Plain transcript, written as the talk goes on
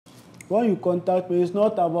when you contact me, it's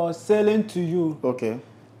not about selling to you. Okay.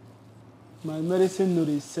 My medicine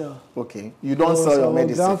no sell. Okay. You don't sell your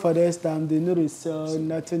medicine. Grandfather's time, they no sell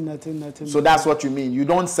nothing. So that's what you mean. You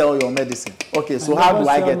don't sell your medicine. Okay, so how do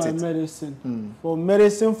I get it? Medicine. For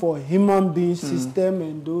medicine for human being system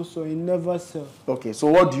and those, so it never sell. Okay, so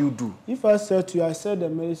what do you do? If I sell to you, I sell the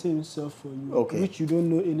medicine himself for you. Okay. Which you don't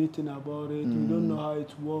know anything about it. You don't know how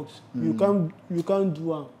it works. You can't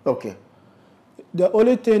do it. Okay. The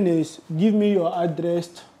only thing is give me your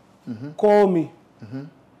address, call me.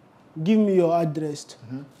 Give me your address.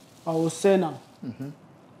 I will send them.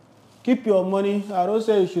 Keep your money. I don't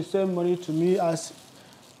say you should send money to me as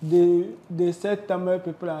they said Tamil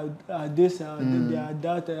people are this and they are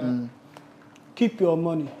that. Keep your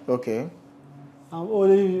money. Okay.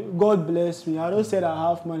 Only God bless me. I don't say that I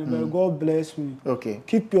have money, but God bless me. Okay.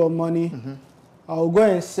 Keep your money. I'll go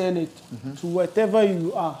and send it to whatever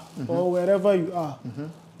you are or wherever you are.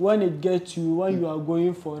 When it gets you, when you are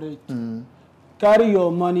going for it. Carry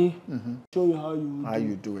your money, show you how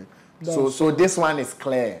you do it. So this one is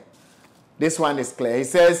clear. This one is clear. He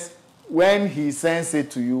says, when he sends it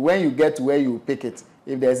to you, when you get to where you pick it,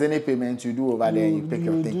 if there's any payment you do over there, you pick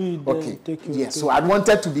your thing. Okay. Yes. So I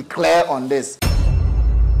wanted to be clear on this.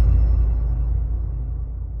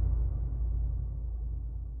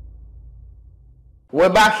 We're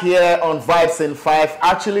back here on Vibes in 5,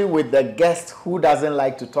 actually with the guest who doesn't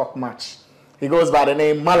like to talk much. He goes by the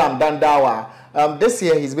name Malam Dandaawa. This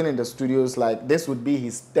year he's been in the studios, like this would be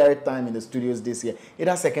his 3rd time in the studios this year.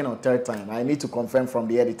 Either 2nd or 3rd time. I need to confirm from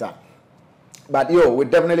the editor. But we're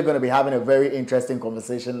definitely going to be having a very interesting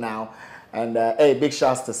conversation now. And hey, big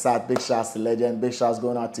shouts to Sat, big shouts to Legend, big shouts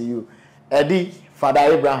going out to you. Eddie, Father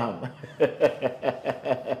Abraham.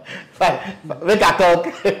 Make a talk.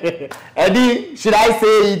 Eddie, should I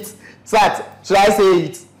say it? Sat, should I say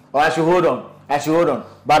it? Or I should hold on? I should hold on.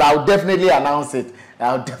 But I'll definitely announce it.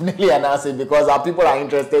 I'll definitely announce it because our people are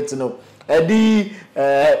interested to know. Eddie,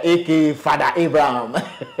 a.k.a. Father Abraham.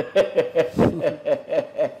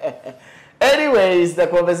 Anyways, the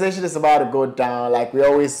conversation is about to go down. Like we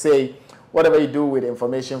always say, whatever you do with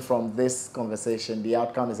information from this conversation, the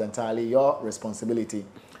outcome is entirely your responsibility.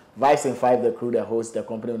 Vibes in 5, the crew, the host, the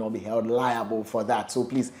company will not be held liable for that. So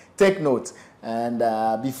please take note.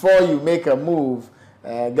 And before you make a move,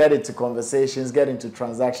 get into conversations, get into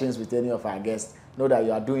transactions with any of our guests. Know that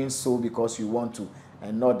you are doing so because you want to,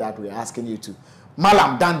 and not that we're asking you to.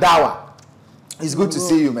 Malam Dandaawa, it's good to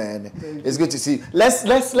see you, man. It's good to see you. Let's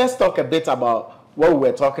talk a bit about what we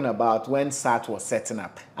were talking about when SAT was setting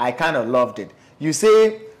up. I kind of loved it. You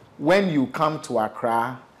say when you come to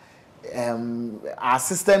Accra, our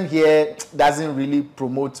system here doesn't really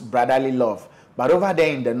promote brotherly love, but over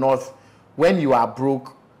there in the north, when you are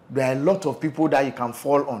broke, there are a lot of people that you can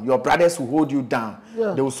fall on. Your brothers will hold you down.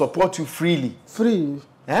 Yeah. They will support you freely. Free.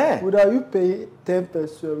 Yeah. Without you pay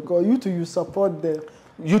 10%, because you support them.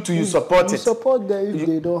 You support it. You support them if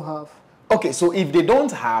they don't have. Okay, so if they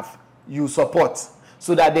don't have, you support.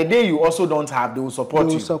 So that the day you also don't have, they will support you.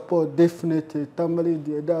 They will support, definitely. Tamale,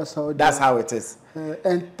 that's how it is.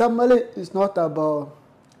 And Tamale is not about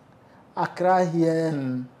Accra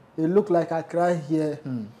here. It look like Accra here.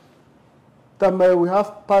 Tamale, we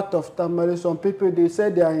have part of Tamale. Some people, they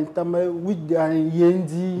say they are in Tamale, which they are in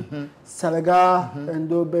Yendi, Salaga, and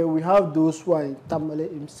Dobe. We have those who are in Tamale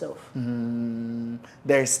himself.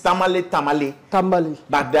 There is Tamale. Tamale.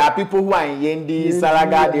 But there are people who are in Yendi,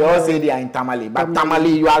 Salaga, they all say they are in Tamale. But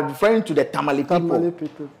Tamale, you are referring to the Tamale people. Tamale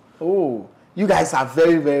people. Oh, you guys are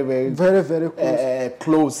very, very, very close.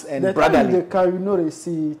 Close and the brotherly. They can, you know, they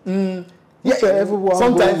see it. Yeah,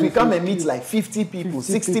 sometimes we come and meet like 50 people,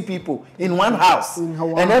 60 people in one house.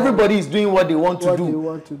 And everybody is doing what they want to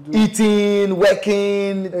do. Eating,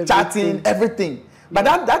 working, everything. Chatting, everything. But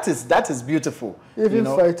that is beautiful. Even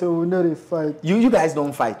fight, we will not fight. You guys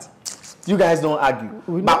don't fight. You guys don't argue.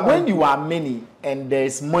 But when you are many and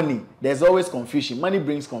there's money, there's always confusion. Money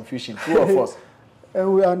brings confusion. Two of us.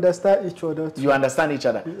 And we understand each other too. You understand each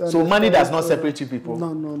other. So money does not separate you people.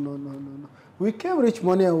 No. We can reach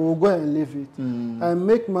money and we'll go and leave it. I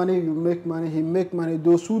make money, you make money, he make money.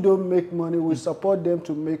 Those who don't make money, we support them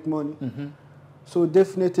to make money. So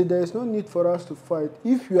definitely there is no need for us to fight.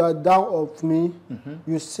 If you are down of me,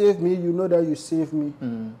 you save me, you know that you save me.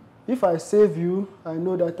 If I save you, I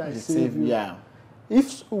know that I save you. Yeah.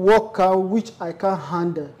 If work out which I can't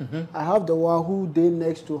handle, I have the one who they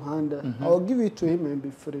next to handle. I'll give it to him and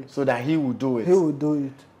be free. So that he will do it. He will do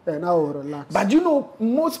it. And I will relax. But you know,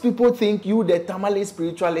 most people think you, the Tamale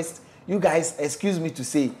spiritualist, you guys, excuse me to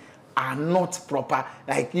say, are not proper.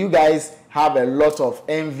 Like you guys have a lot of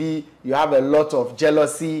envy, you have a lot of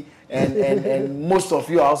jealousy, and most of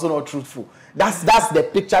you are also not truthful. That's the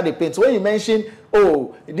picture they paint. So when you mention,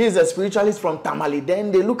 oh, this is a spiritualist from Tamale,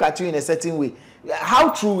 then they look at you in a certain way. How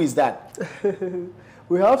true is that?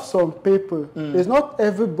 We have some people. It's not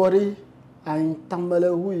everybody in Tamale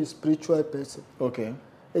who is spiritual person. Okay.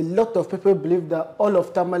 A lot of people believe that all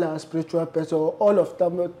of Tamale are spiritual person, or all of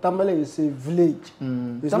Tamale is a village.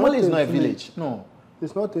 Tamale is not a village. No.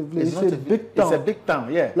 It's not a village. It's a big town. It's a big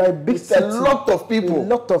town, yeah. Like big city. A lot of people. A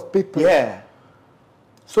lot of people. Yeah.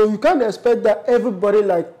 So you can't expect that everybody,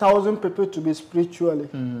 like 1,000 people, to be spiritually.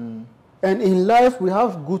 And in life, we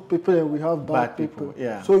have good people and we have bad people.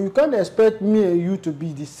 Yeah. So you can't expect me and you to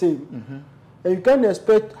be the same. And you can't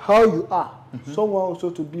expect how you are, someone also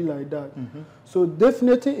to be like that. So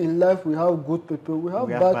definitely in life, we have good people. We have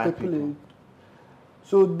bad people.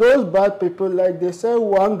 So those bad people, like they say,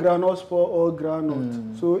 one groundnut spoil all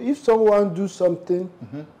groundnut. So if someone do something,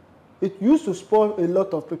 it used to spoil a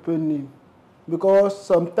lot of people's name. Because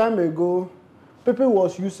some time ago, people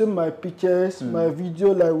was using my pictures, my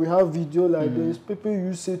video, like we have video like this. People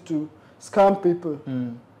use it to scam people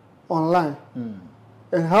online.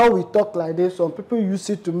 And how we talk like this, some people use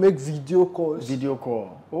it to make video calls. Video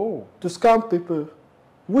call. Oh. To scam people,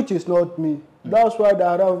 which is not me. That's why the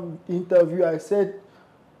other interview I said,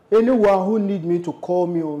 anyone who need me to call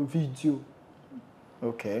me on video.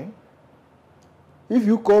 Okay. If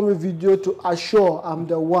you call me video to assure I'm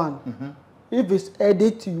the one. If it's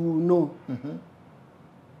edit, you will know.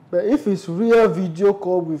 But if it's real video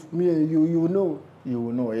call with me and you will know. You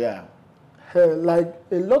will know, yeah. Like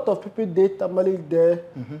a lot of people they Tamale there,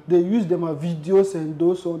 they use them as videos and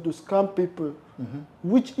those on to scam people.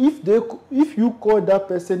 Which if you call that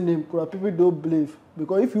person name, people don't believe.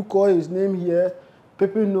 Because if you call his name here,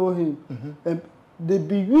 people know him. And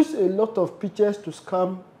they use a lot of pictures to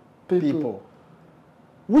scam people.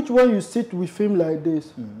 Which when you sit with him like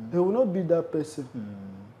this, he will not be that person.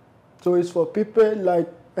 So it's for people like,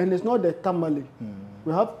 and it's not the Tamale.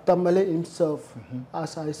 We have Tamale himself,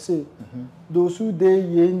 as I say. Those who they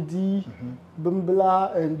Yendi,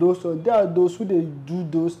 Bimbla, and those, they are those who they do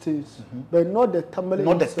those things. But not the Tamale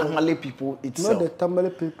Not himself. the Tamale people itself. Not the Tamale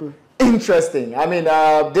people. Interesting. I mean,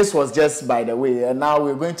 this was just by the way, and now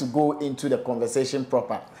we're going to go into the conversation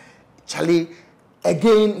proper. Charlie,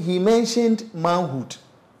 again, he mentioned manhood.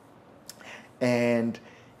 And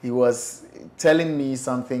he was telling me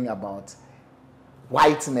something about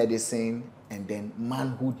white medicine and then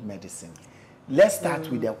manhood medicine. Let's start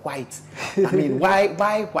with the white. I mean,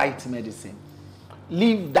 why white medicine?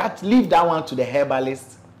 Leave that one to the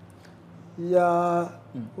herbalist. Yeah,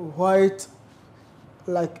 white,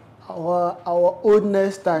 like our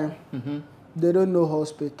oldest time, they don't know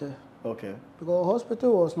hospital. Okay. Because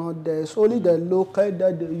hospital was not there. It's only the local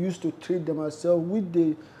that they used to treat themselves with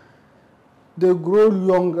they grow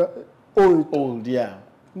younger, Old, yeah.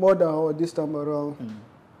 more than our this time around.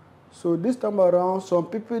 So this time around, some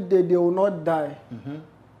people they will not die,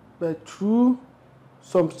 but through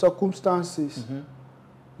some circumstances,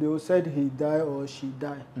 they will say he died or she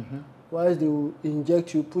died. Whilst they will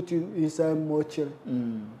inject you, put you inside mortuary.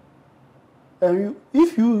 And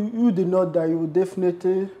if you did not die, you will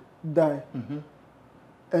definitely die.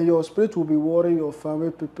 And your spirit will be worrying your family,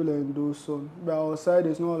 people, and those so. But outside,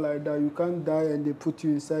 it's not like that. You can't die and they put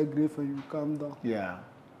you inside grave and you come down. Yeah.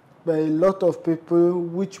 But a lot of people,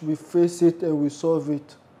 which we face it and we solve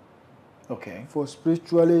it. Okay. For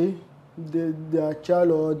spiritually, their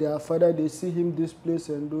child or their father, they see him this place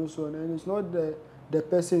and those so. And it's not the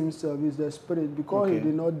person himself, it's the spirit. Because he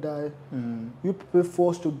did not die, you people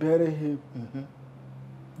forced to bury him.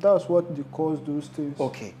 That's what they cause those things.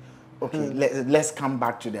 Okay. Okay, let's come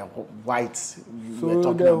back to the white.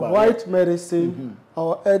 So the white medicine,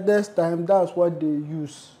 our eldest time, that's what they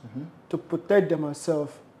use to protect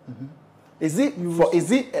themselves. Is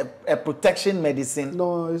it a protection medicine?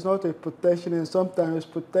 No, it's not a protection, and sometimes it's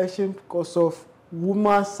protection because of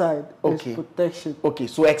woman's side. Okay. It's protection. Okay,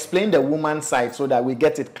 so explain the woman's side so that we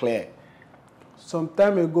get it clear. Some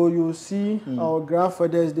time ago, you see our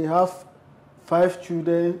grandfathers, they have 5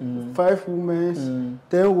 children, 5 women,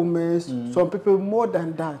 10 women, some people more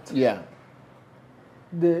than that. Yeah.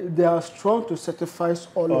 They are strong to sacrifice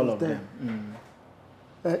all of them.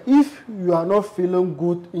 If you are not feeling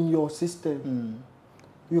good in your system,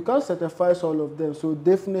 you can't sacrifice all of them. So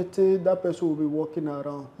definitely that person will be walking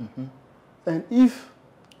around. And if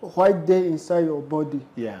white day inside your body,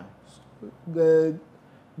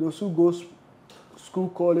 those who go school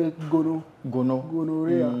call it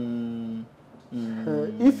gonorrhea.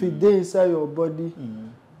 If it day inside your body,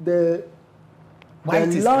 white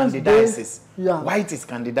is candidiasis. White is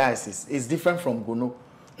candidiasis. It's different from gono.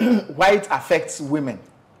 White affects women.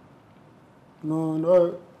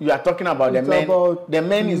 No. You are talking about the men. The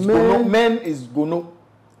men is gono. Men is gono.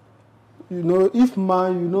 You know, if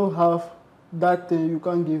man, you don't have that thing, you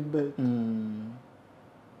can't give birth.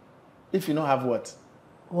 If you don't have what?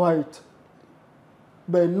 White.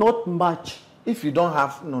 But not much. If you don't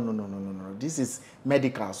have no. This is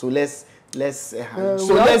medical. So let's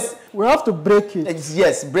we have to break it.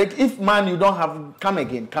 Yes, break. If man you don't have, come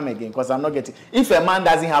again, because I'm not getting. If a man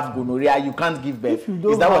doesn't have gonorrhea, you can't give birth.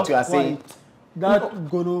 Is that what you are saying? That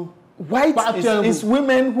gono. White is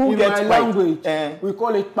women who get white. In my language, we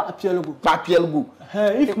call it papielgu. Papielgu.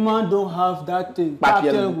 If man don't have that thing,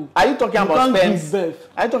 papielgu. Are you talking about sperms?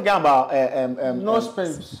 Are you talking about no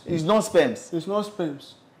sperms? It's not sperms. It's not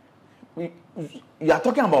sperms. You are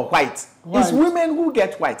talking about white. It's women who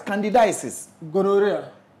get white. Candidiasis.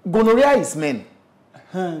 Gonorrhea. Gonorrhea is men.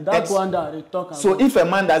 That's one that they talk about. So if a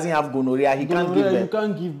man doesn't have gonorrhea, he can't give birth. You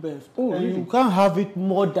can't give birth. Oh, and really? You can't have it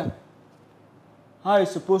more than how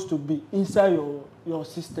it's supposed to be inside your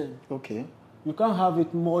system. Okay. You can't have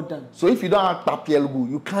it more than. So if you don't have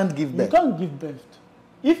papielgu, you can't give birth. You can't give birth.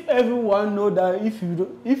 If everyone know that if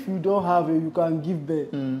you don't have it, you can give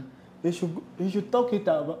birth. They should talk it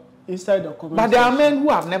about inside the community. But there are men who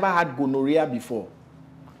have never had gonorrhea before.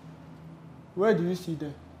 Where do you see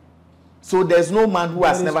them? So there's no man who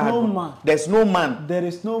has never had. There's no man. There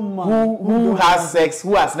is no man who has sex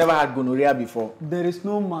who has never had gonorrhea before. There is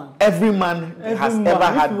no man. Every man has ever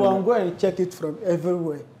had gonorrhea. If you want, go and check it from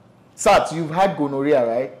everywhere. Sat, you've had gonorrhea,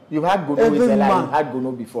 right? You've had gonorrhea. You've had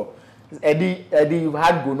gonorrhea before. Eddie, you've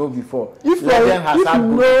had gonorrhea before. If you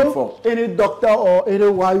know any doctor or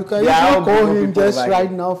anyone, you can even call him just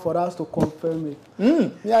right now for us to confirm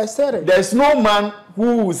it. Yeah, I said it. There's no man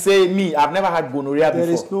who will say, me, I've never had gonorrhea before.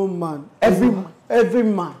 There is no man. Every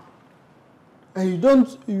man.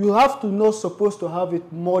 And you have to not supposed to have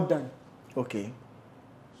it more than. Okay.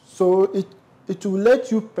 So it will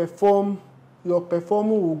let you perform. Your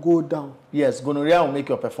performance will go down. Yes, gonorrhea will make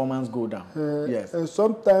your performance go down. Yes. And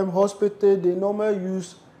sometimes hospital they normally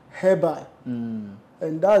use herbal.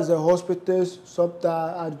 And that's the hospitals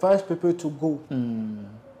sometimes advise people to go.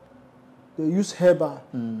 They use herbal.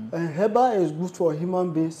 And herbal is good for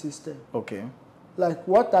human being system. Okay. Like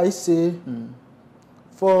what I say,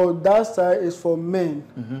 for that side is for men.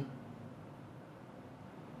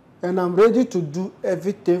 And I'm ready to do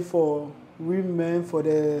everything for women, for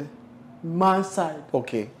the man side.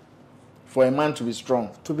 Okay. For a man to be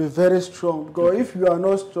strong. To be very strong. Because if you are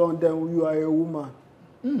not strong, then you are a woman.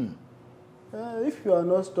 If you are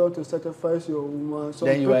not strong to sacrifice your woman,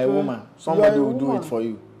 then you are a woman. Somebody will do it for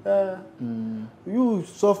you. You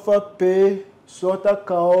suffer pay, slaughter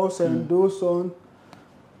cows and those on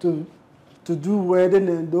to do wedding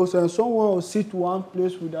and those, and someone will sit one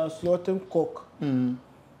place without slaughtering cock.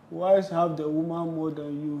 Why have the woman more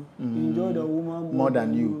than you? Enjoy the woman more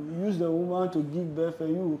than you. Use the woman to give birth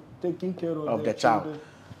and you taking care of the child. Children.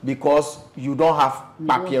 Because you don't have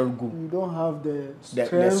papielgu. You don't have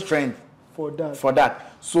the strength for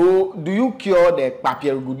that. So do you cure the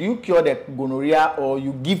papielgu? Do you cure the gonorrhea or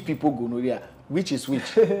you give people gonorrhea? Which is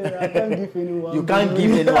which? I can't give anyone. You can't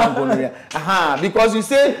give anyone gonorrhea. Because you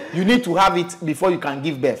say you need to have it before you can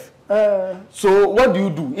give birth. So what do you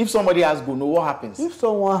do? If somebody has gonorrhea, what happens? If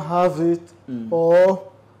someone has it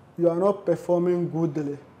or you are not performing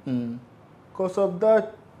goodly, because of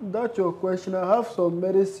that your question, I have some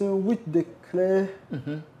medicine which they clear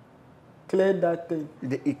that thing.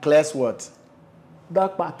 It clears what?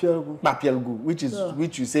 That papielgu. Papielgu,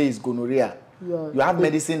 which you say is gonorrhea. Yeah. You have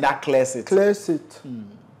medicine that clears it. Clears it.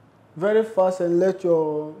 Very fast and let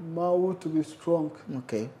your mouth to be strong.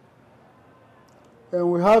 Okay. And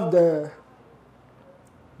we have the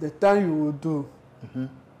time you will do.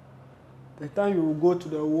 The time you will go to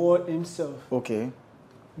the ward himself. Okay.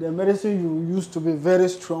 The medicine you use to be very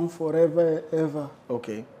strong forever and ever.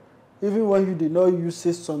 Okay. Even when you did not use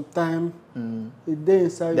it sometime, it's there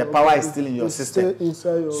inside the power is still in your system. Still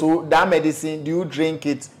inside your so that medicine, do you drink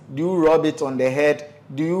it? Do you rub it on the head?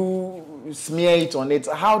 Do you smear it on it?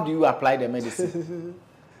 How do you apply the medicine?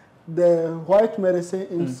 The white medicine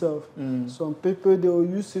itself, some people they will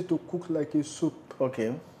use it to cook like a soup.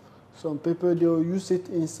 Okay. Some people they will use it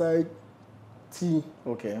inside tea.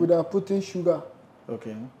 Okay. Without putting sugar.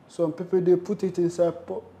 Okay. Some people they put it inside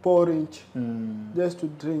porridge just to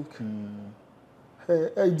drink.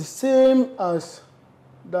 The same as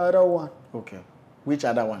the other one. Okay. Which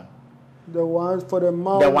other one? The one for the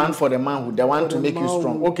man. The one for the manhood. The one to make you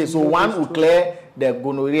strong. Okay, so one will clear the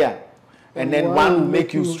gonorrhea. And then one will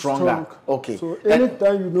make you stronger. Okay. So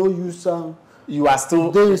anytime you know you sound, you are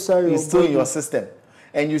still inside it's still in your system.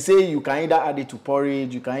 And you say you can either add it to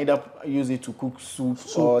porridge, you can either use it to cook soup.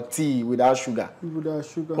 Or tea without sugar. Without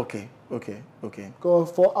sugar. Okay.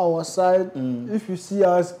 Because for our side, if you see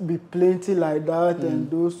us be plenty like that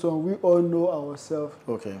and those some, we all know ourselves.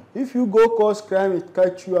 Okay. If you go cause crime, it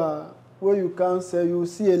catch you where you can't say, you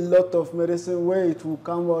see a lot of medicine where it will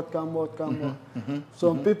come out.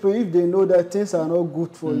 Some people, if they know that things are not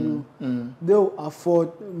good for you, they'll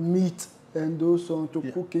afford meat and those some to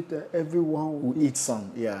cook it, and everyone will eat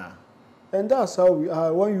some. Yeah. And that's how we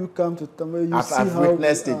are. When you come to Tamale, you see I've how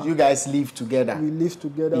witnessed it. You guys live together. We live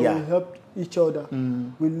together. We help each other.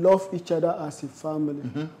 We love each other as a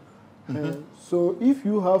family. So if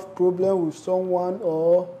you have problem with someone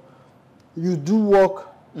or you do work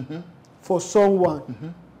for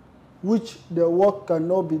someone, which the work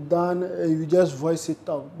cannot be done, you just voice it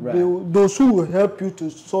out. Right. Those who will help you to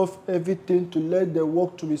solve everything, to let the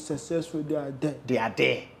work to be successful, they are there. They are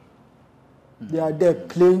there. They are there,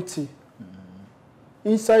 plenty.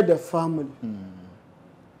 Inside the family.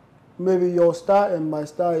 Maybe your star and my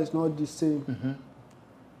star is not the same.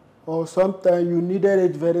 Or sometimes you needed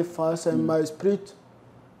it very fast and my spirit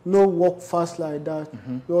no work fast like that.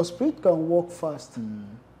 Your spirit can work fast.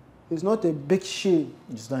 It's not a big shame.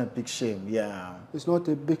 It's not a big shame, yeah. It's not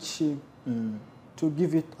a big shame to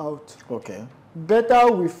give it out. Okay.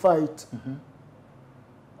 Better we fight.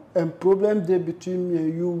 And problem there between me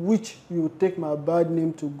and you, which you take my bad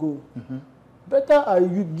name to go. Better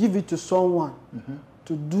you give it to someone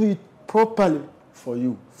to do it properly. For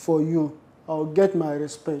you. For you. I'll get my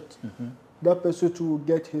respect. That person too will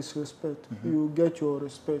get his respect. You will get your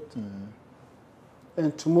respect.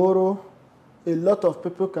 And tomorrow, a lot of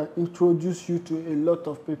people can introduce you to a lot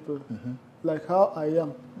of people. Like how I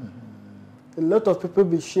am. A lot of people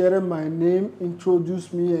be sharing my name,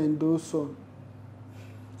 introduce me and those so.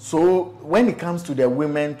 So when it comes to the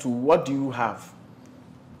women too, what do you have?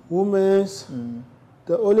 Women's,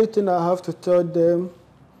 the only thing I have to tell them,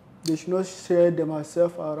 they should not share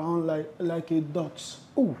themselves around like a dogs.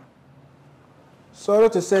 Ooh. Sorry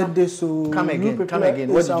to say this, so come again.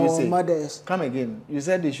 What did you say? Mothers. Come again. You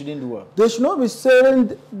said they shouldn't do what? They should not be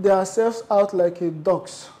sharing themselves out like a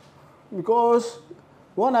dogs. Because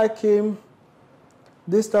when I came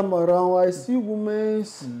this time around, I see women,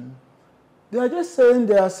 they are just saying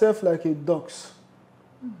themselves like a dogs.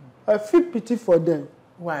 I feel pity for them.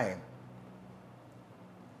 Why?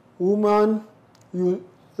 Woman, you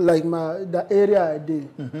like the area I did.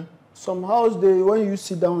 Some house when you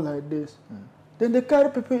sit down like this, then they carry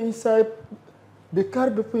people inside. They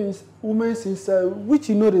carry people women's inside, which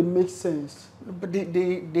they make sense. But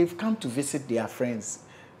they've come to visit their friends.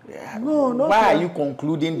 No, not why are you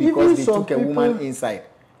concluding because they took a woman inside?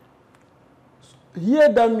 Here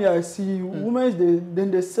that me I see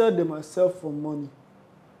women they sell themselves for money.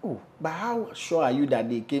 Oh, but how sure are you that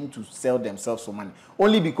they came to sell themselves for money?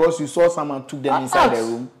 Only because you saw someone took them inside the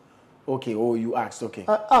room? Okay, you asked, okay.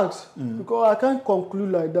 I asked, because I can't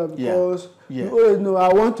conclude like that, because you always know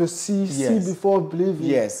I want to see before believing.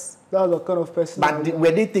 Yes. That's the kind of person But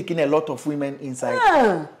were they taking a lot of women inside?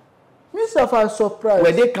 Yeah. Myself, I was surprised.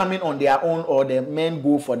 Were they coming on their own or the men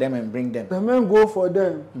go for them and bring them? The men go for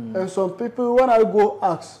them. And some people, when I go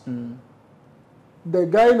ask, the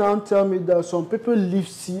guy now tell me that some people live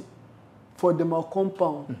for them a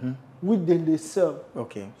compound, which then they sell.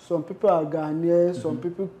 Okay. Some people are Ghanaians, some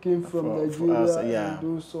people came from Nigeria and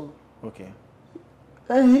those so. Okay.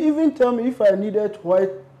 And he even tell me if I needed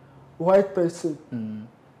white person,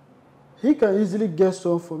 he can easily get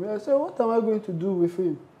some for me. I said, what am I going to do with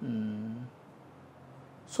him?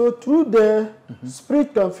 So through the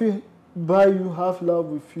spirit can feel by you have love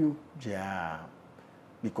with you. Yeah.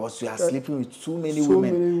 Because you are sleeping with too many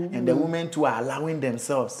women, and the women too are allowing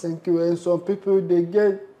themselves. Thank you. And some people, they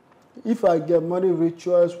get, if I get money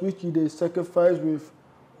rituals, which they sacrifice with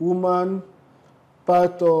woman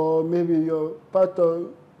part or maybe your part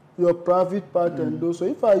or your private part and those. So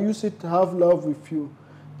if I use it to have love with you,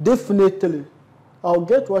 definitely I'll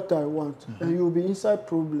get what I want and you'll be inside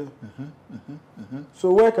problem.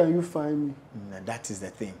 So where can you find me? That is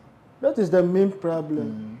the thing. That is the main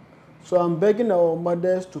problem. So I'm begging our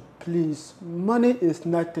mothers to please, money is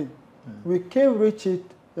nothing. We can reach it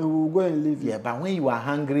and we'll go and live it. Yeah, but when you are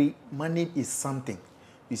hungry, money is something.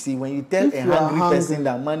 You see, when you tell a hungry person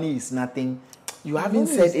that money is nothing, you haven't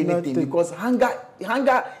said anything because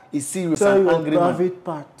hunger is serious and hungry man. Private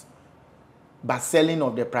part. But selling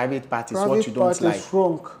of the private part is what you don't like. Private part is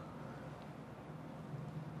wrong.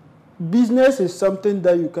 Business is something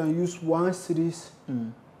that you can use one series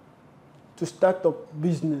to start up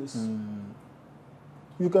business.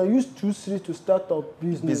 You can use 2 streets to start up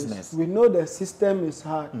business. We know the system is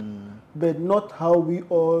hard, but not how we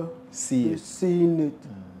all seeing it.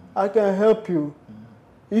 I can help you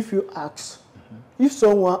if you ask. If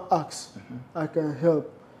someone asks, I can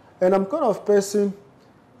help. And I'm kind of person,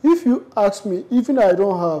 if you ask me, even I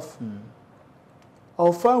don't have,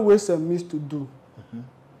 I'll find ways and means to do.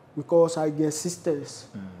 Because I get sisters.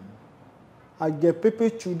 I get people,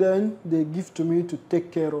 children, they give to me to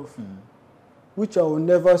take care of. Which I will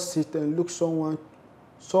never sit and look someone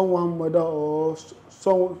mother or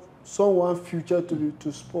someone future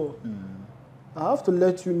to spoil. I have to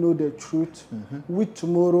let you know the truth. With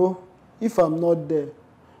tomorrow, if I'm not there,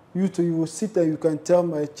 you will sit and you can tell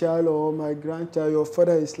my child or my grandchild, your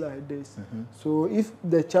father is like this. So if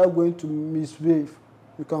the child going to misbehave,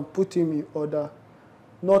 you can put him in order.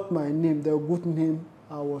 Not my name, the good name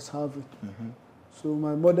I was having. So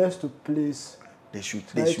my mothers to place. They should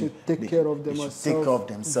take care of themselves. Take care of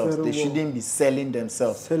themselves. They shouldn't be selling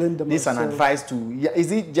themselves. This is an advice to,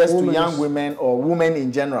 is it just to young women or women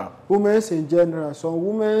in general? Women in general. Some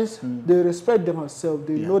women, they respect themselves.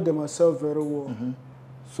 They know themselves very well.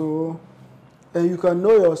 So, and you can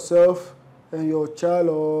know yourself and your child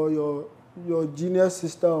or your junior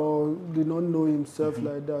sister or do not know himself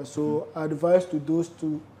like that. So advice to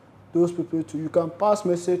those people too. You can pass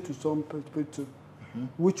message to some people too.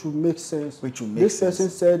 Which will make sense. This person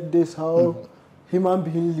said this, how human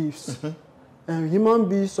being lives.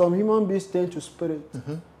 And some human beings tend to spirit.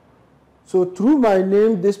 So through my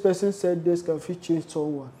name, this person said this can fit change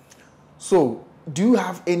someone. So do you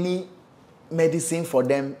have any medicine for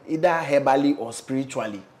them, either herbally or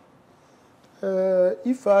spiritually?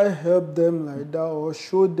 If I help them like that or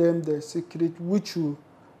show them the secret, which will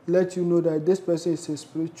let you know that this person is a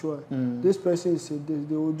spiritual, this person is a this,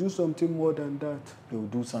 they will do something more than that. They will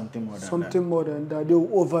do something more than that. Something more than that. They will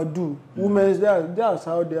overdo. Women, that's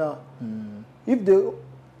how they are.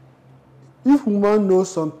 If woman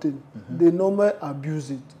knows something, they normally abuse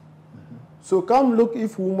it. So come look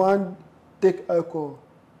if woman take alcohol,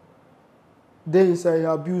 then say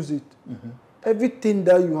abuse it. Everything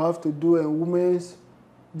that you have to do and women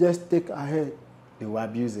just take ahead. They will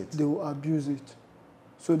abuse it. They will abuse it.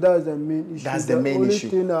 So that's the main issue. That's the main issue.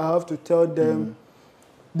 The only thing I have to tell them,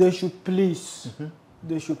 they should please.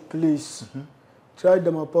 They should please. Try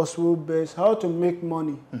them possible best. How to make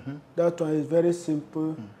money. That one is very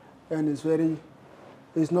simple and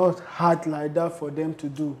it's not hard like that for them to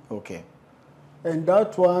do. Okay. And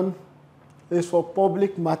that one is for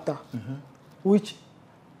public matter, which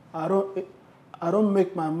I don't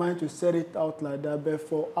make my mind to set it out like that, but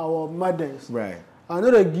for our mothers. Right. I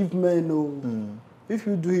know they give men no. If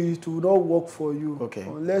you do it, it will not work for you. Okay.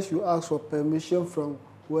 Unless you ask for permission from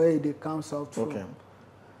where it comes out from. Okay.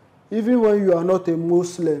 Even when you are not a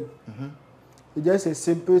Muslim, it's just a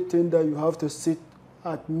simple thing that you have to sit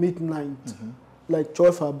at midnight, like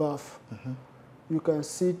 12 above. You can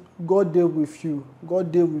sit, God deal with you,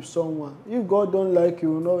 God deal with someone. If God don't like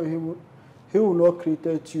you, he will not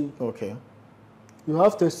create you. Okay. You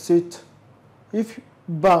have to sit. If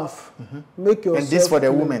bath, make yourself And this for the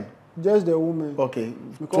clean. woman? Just the woman. Okay.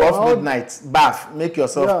 12 midnight, bath, make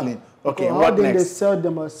yourself clean. Okay, what next? They sell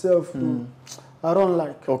themselves, I don't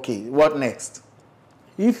like. Okay, what next?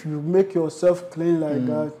 If you make yourself clean like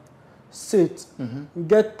that, sit,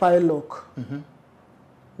 get padlock.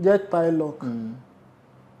 Get padlock.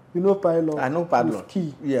 You know padlock? I know padlock. With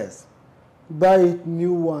key. Yes. Buy it,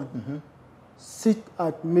 new one. Sit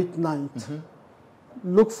at midnight.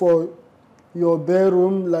 Look for your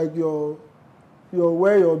bedroom, like your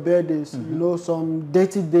where your bed is. You know, some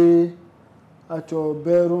dirty day at your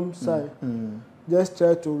bedroom side. Just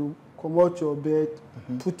try to come out your bed,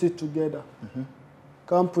 put it together.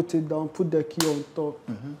 Can't put it down, put the key on top.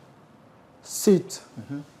 Sit.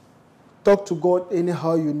 Talk to God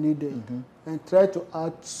anyhow you need it. And try to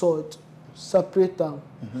add salt. Separate them.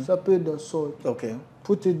 Separate the salt. Okay.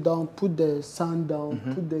 Put it down, put the sun down,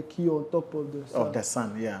 put the key on top of the sun. Of the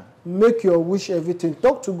sun, yeah. Make your wish, everything.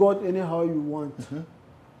 Talk to God anyhow you want.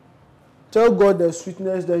 Tell God the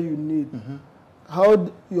sweetness that you need.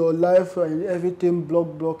 How your life and everything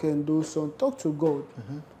block and do so. Talk to God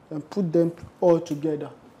and put them all together.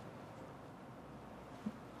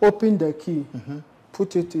 Open the key.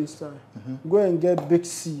 Put it inside. Go and get big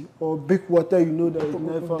sea or big water you know that is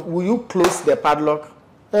never... Will you close the padlock?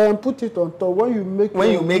 And put it on top. When you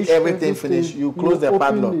make everything finish, you close the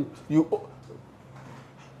padlock.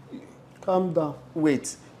 Calm down.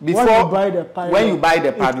 Wait. Before when you buy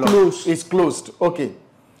the padlock, it's closed. Okay.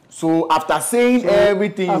 So after saying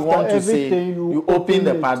everything you want to say, you open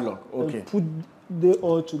the padlock. Okay. Put they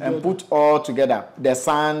all together. And put all together. The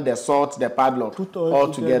sand, the salt, the padlock. Put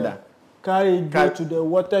all together. Carry it, go to the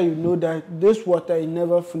water. You know that this water is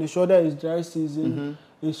never finished. Whether it's dry season,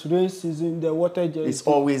 it's rain season, the water just it's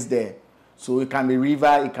always there. So it can be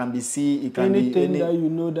river, it can be sea, it can anything be anything that you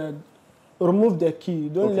know that. Remove the key.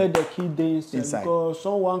 Don't let the key there inside because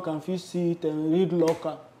someone can see it and read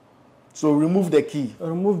locker. So remove the key.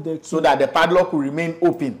 Remove the key. So that the padlock will remain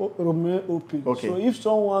open. Remain open. Okay. So if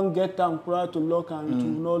someone get time prior to lock and it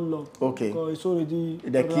will not lock. Okay. Because it's already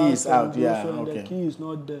the key is out. Yeah. Okay. The key is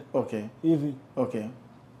not there. Okay. Even. Okay.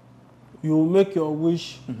 You will make your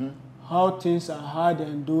wish. How things are hard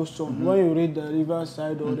and those songs. When you read the river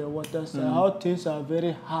side or the water side, how things are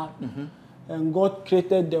very hard. And God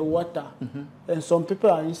created the water. And some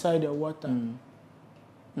people are inside the water.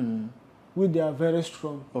 They are very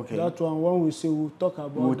strong. Okay. That one, when we say, we'll talk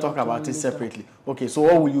about We'll talk about it separately. Okay, so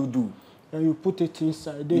what will you do? And you put it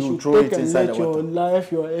inside. They You should throw take it and inside let the your water.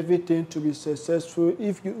 life, your everything to be successful.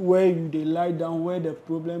 If you, where you they lie down, where the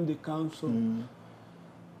problem they come from.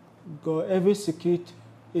 God, every secret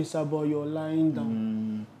is about your lying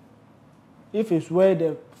down. If it's where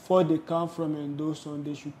the for they come from and those on,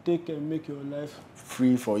 they should take and make your life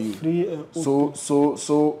free for you. Free and open.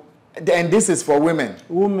 So and this is for women.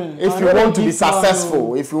 Women. If you want to be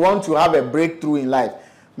successful, if you want to have a breakthrough in life,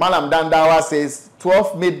 Madam Dandaawa says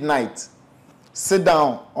 12 midnight, sit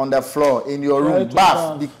down on the floor in your room,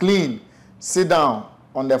 bath, be clean, sit down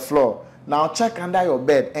on the floor. Now check under your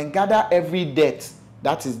bed and gather every dirt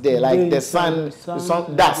that is there, like the sun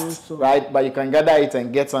dust, right? But you can gather it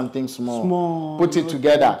and get something small. Put it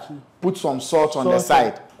together. Put some salt on the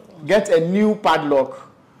side. Get a new padlock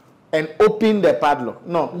and open the padlock.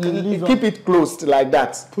 No, keep it closed like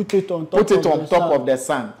that. Put it on top of the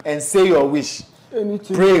sun and say your wish.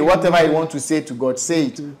 Anything. Pray whatever you want to say to God. Say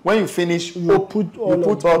it. When you finish, you put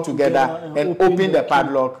all together and open the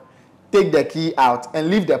padlock. Take the key out and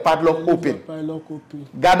leave the padlock open.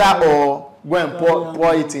 Gather or go and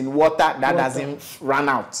pour it in water that doesn't run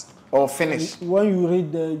out or finish. When you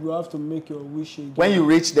reach there, you have to make your wish again. When you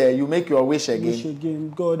reach there, you make your wish again. Wish again.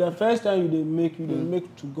 God, the first time you make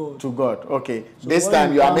to God. To God, okay. So this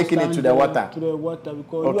time you are making it to the water. To the water,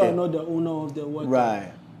 because you are not the owner of the water.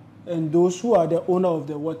 Right. And those who are the owner of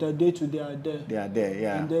the water, they too, they are there. They are there,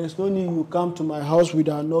 yeah. And there is no need you come to my house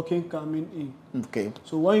without knocking coming in. Okay.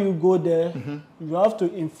 So when you go there, you have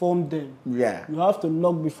to inform them. Yeah. You have to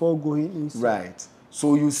knock before going inside. Right.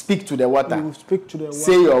 So you speak to the water. You speak to the water.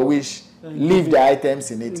 Say your wish. Leave the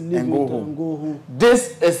items in it and go home.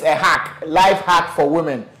 This is a hack, life hack for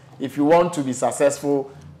women. If you want to be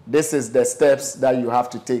successful, this is the steps that you have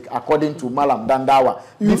to take according to Madam Dandaawa.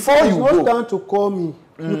 Before you go, it's not time to call me.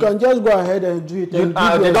 You can just go ahead and do it. They don't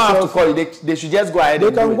have to call you. They should just go ahead and do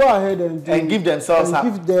it. They can go ahead and do it. And give themselves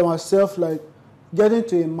give themselves like getting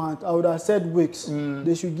to a month. I would have said weeks.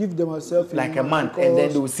 They should give themselves like a month and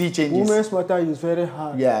then they will see changes. Women's matter is very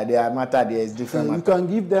hard. Yeah, their matter there is different matter. You can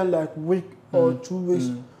give them like week or 2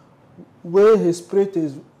 weeks. Where his spirit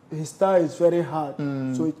is, his star is very hard.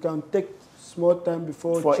 So it can take small time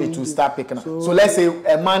before it to start picking up. So let's say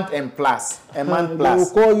a month and plus. A month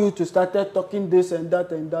plus. They will call you to start talking this and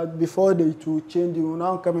that before they to change. You will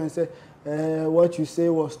now come and say, what you say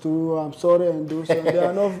was true. I'm sorry and those. They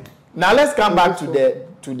are not. Now let's come back to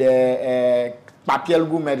the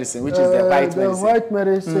papielgu medicine, which is the white medicine. The white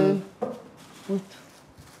medicine.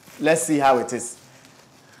 Let's see how it is.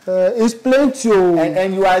 It's plenty.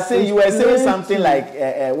 And you were saying something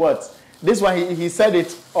like what? This one, he said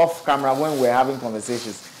it off camera when we were having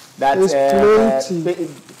conversations. That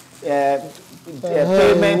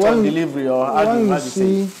payment on delivery, or how do you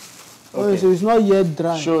say? Okay. So it's not yet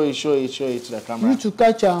dry. Show it to the camera. You to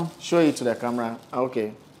catch them. Show it to the camera.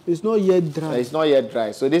 Okay. It's not yet dry. It's not yet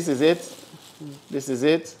dry. So this is it. This is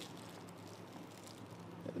it.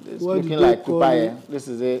 It's looking like papaya. This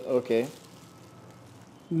is it. Okay.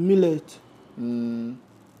 Millet.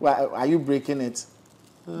 Well, are you breaking it?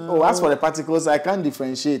 As for the particles, I can't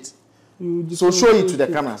differentiate. So show it to the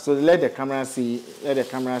camera. So let the camera see. Let the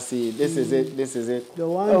camera see. This is it. This is it. The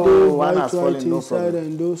one one has fallen. No problem.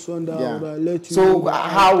 And those one that I would let you. So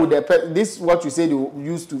how would this what you said you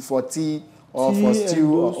used to for tea or for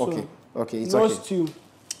stew? Or, okay, it's okay.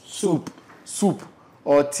 Stew. Soup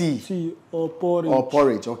or tea. Tea or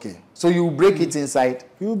porridge. Okay. So you break it inside.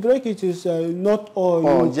 You break it inside, not all.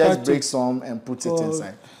 Or just break some and put it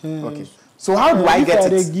inside. Okay. So how do I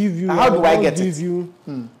get it? How do I get it? Give you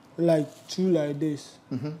like two like this.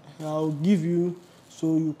 I'll give you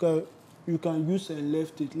so you can use and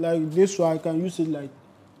left it. Like this one, I can use it like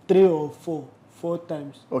 3 or 4 4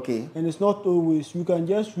 times. Okay. And it's not always. You can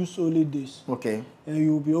just use only this. Okay. And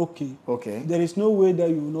you'll be okay. Okay. There is no way that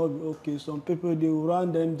you will not be okay. Some people, they will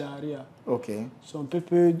run them diarrhea. Okay. Some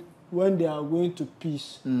people, when they are going to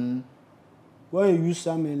piss, when you use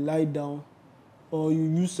some and lie down, or you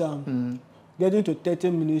use some, getting to 30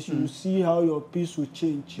 minutes, you see how your piss will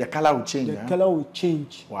change. The color will change. The color will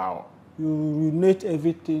change. Wow. You urinate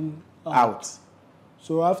everything out.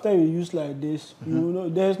 So after you use like this, you know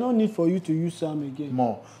there's no need for you to use some again.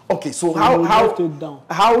 More. Okay, so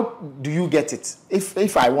how do you get it?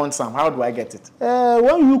 If I want some, how do I get it?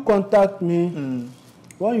 When you contact me,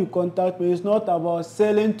 it's not about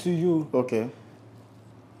selling to you. Okay.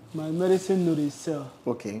 My medicine no sell.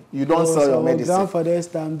 Okay. You don't sell your medicine. Grandfather's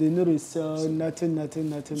time they no sell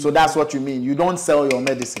nothing. So that's what you mean. You don't sell your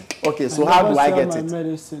medicine. Okay. So how do I get it?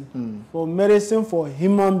 Medicine. For medicine for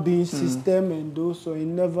human being system and those, so you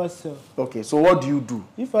never sell. Okay. So what do you do?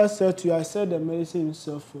 If I sell to you, I sell the medicine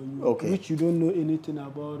itself for you. Okay. Which you don't know anything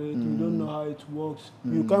about it. You don't know how it works.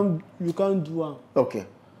 You can't do it. Okay.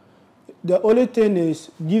 The only thing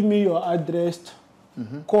is, give me your address.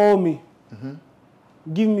 Call me.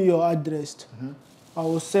 Give me your address. I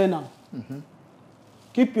will send them.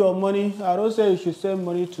 Keep your money. I don't say you should send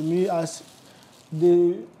money to me as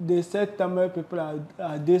they said Tamil people are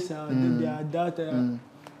this and they are that.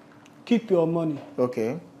 Keep your money.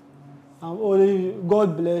 Okay. Only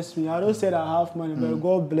God bless me. I don't say that I have money, but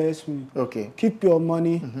God bless me. Okay. Keep your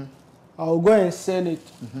money. I'll go and send it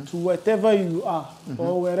to whatever you are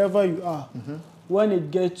or wherever you are. When it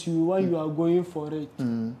gets you, when you are going for it.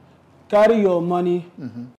 Carry your money,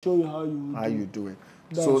 show you how you do it.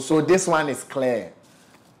 So this one is clear.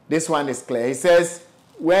 This one is clear. He says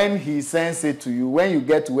when he sends it to you, when you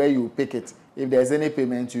get to where you pick it, if there's any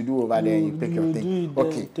payment you do over there, you pick your thing.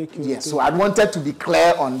 Okay. Yes. So I wanted to be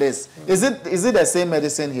clear on this. Is it the same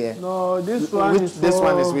medicine here? No, this one is this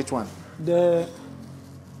one is which one? The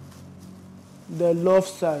love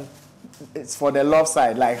side. It's for the love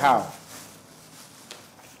side. Like how?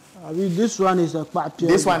 I mean, this one is a papier.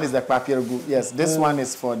 This one is the papier group. Yes, this one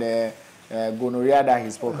is for the gonorrhea that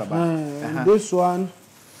he spoke about. This one.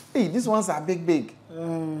 Hey, these ones are big.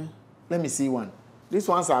 Let me see one. These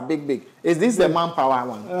ones are big. Is this the manpower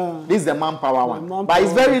one? This is the manpower one. But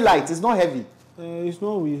it's very light. It's not heavy. It's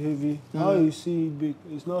not really heavy. How you see it big?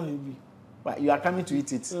 It's not heavy. But you are coming to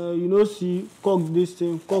eat it. You know, see, cock this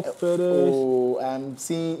thing, cock feathers. Oh, I'm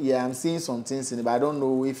seeing some things in it, but I don't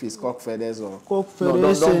know if it's cock feathers or. Cock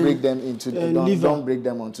feathers. No, don't break them into. Don't break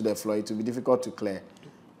them onto the floor. It will be difficult to clear.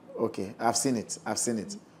 Okay, I've seen it.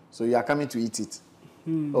 So you are coming to eat it.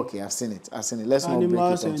 Okay, I've seen it. Let's not break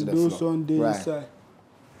it onto the floor.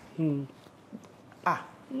 Right.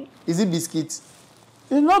 Is it biscuit? It's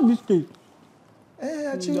not biscuit.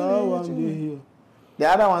 That one here. The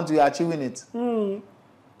other one too, you are chewing it.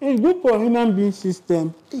 It's good for human being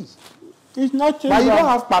system. It's not. But you don't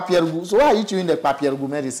have papiergu, so why are you chewing the papiergu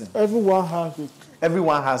medicine? Everyone has it.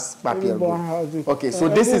 Everyone has papiergu. Everyone has it. Okay, so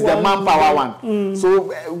this is the manpower one.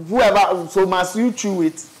 So so must you chew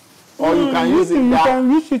it, or you can use it? You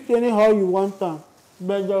can use it anyhow you want them,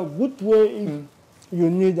 but the good way is you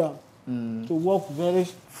need them to work very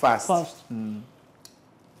fast.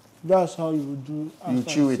 That's how you do. You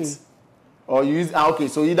chew it. Or you use okay,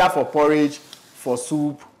 so either for porridge, for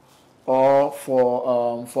soup, or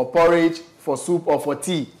for porridge, for soup, or for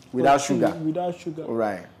tea without sugar. Without sugar.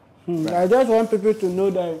 Right. I just want people to know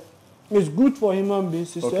that it's good for human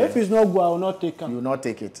beings. Okay. So if it's not good, I will not take it. You will not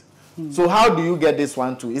take it. So how do you get this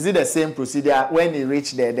one too? Is it the same procedure? When you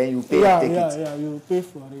reach there, then you pay and take it? Yeah, you pay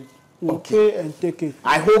for it. You pay and take it.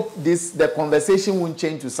 I hope the conversation won't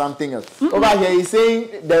change to something else. Over here, he's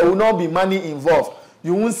saying there will not be money involved.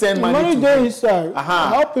 You won't send money to there inside.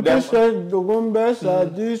 How people say the Gombes are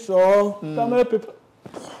this or Tamil people.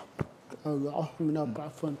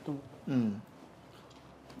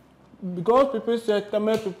 Because people say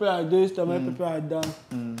Tamil people are this, Tamil people are that.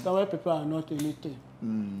 Tamil people are not anything.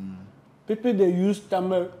 People they use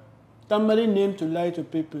Tamil name to lie to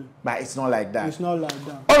people. But it's not like that. It's not like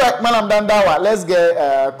that. All right, Madam Dandaawa, let's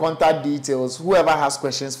get contact details. Whoever has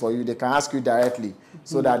questions for you, they can ask you directly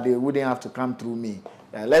so that they wouldn't have to come through me.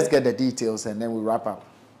 Let's get the details and then we wrap up.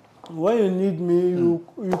 When you need me, you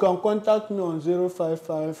can contact me on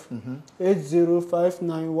 055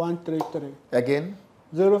 8059133. Again?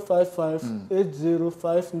 055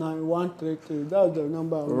 8059133. That's the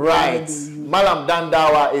number. Right. Madam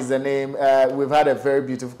Dandaawa is the name. We've had a very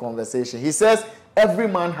beautiful conversation. He says every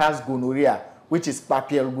man has gonorrhea, which is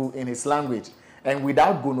papiergu in his language. And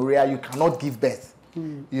without gonorrhea, you cannot give birth.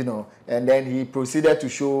 You know, and then he proceeded to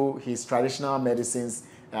show his traditional medicines.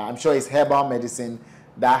 I'm sure it's herbal medicine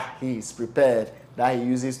that he is prepared that he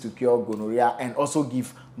uses to cure gonorrhea and also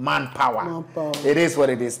give manpower. Manpower. It is what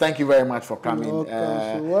it is. Thank you very much for coming,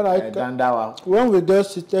 Okay, so what Dandaawa. when we get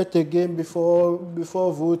seated again before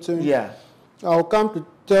voting, Yeah. I'll come to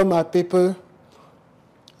tell my people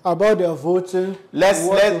about their voting. Let's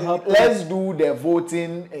do the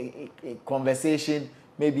voting conversation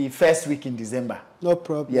maybe first week in December. No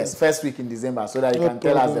problem. Yes, first week in December, so that you can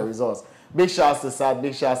tell us the results. Big shouts to Sad,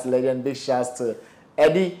 big shouts to Legend, big shouts to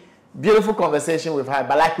Eddie. Beautiful conversation we've had.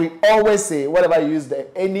 But like we always say, whatever you use,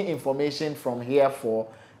 any information from here for,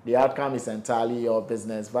 the outcome is entirely your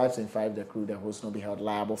business. Vibes in 5, the crew, the host, will be held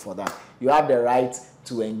liable for that. You have the right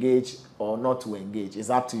to engage or not to engage. It's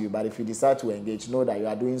up to you. But if you decide to engage, know that you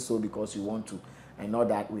are doing so because you want to, and not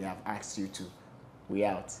that we have asked you to. We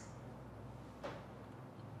out.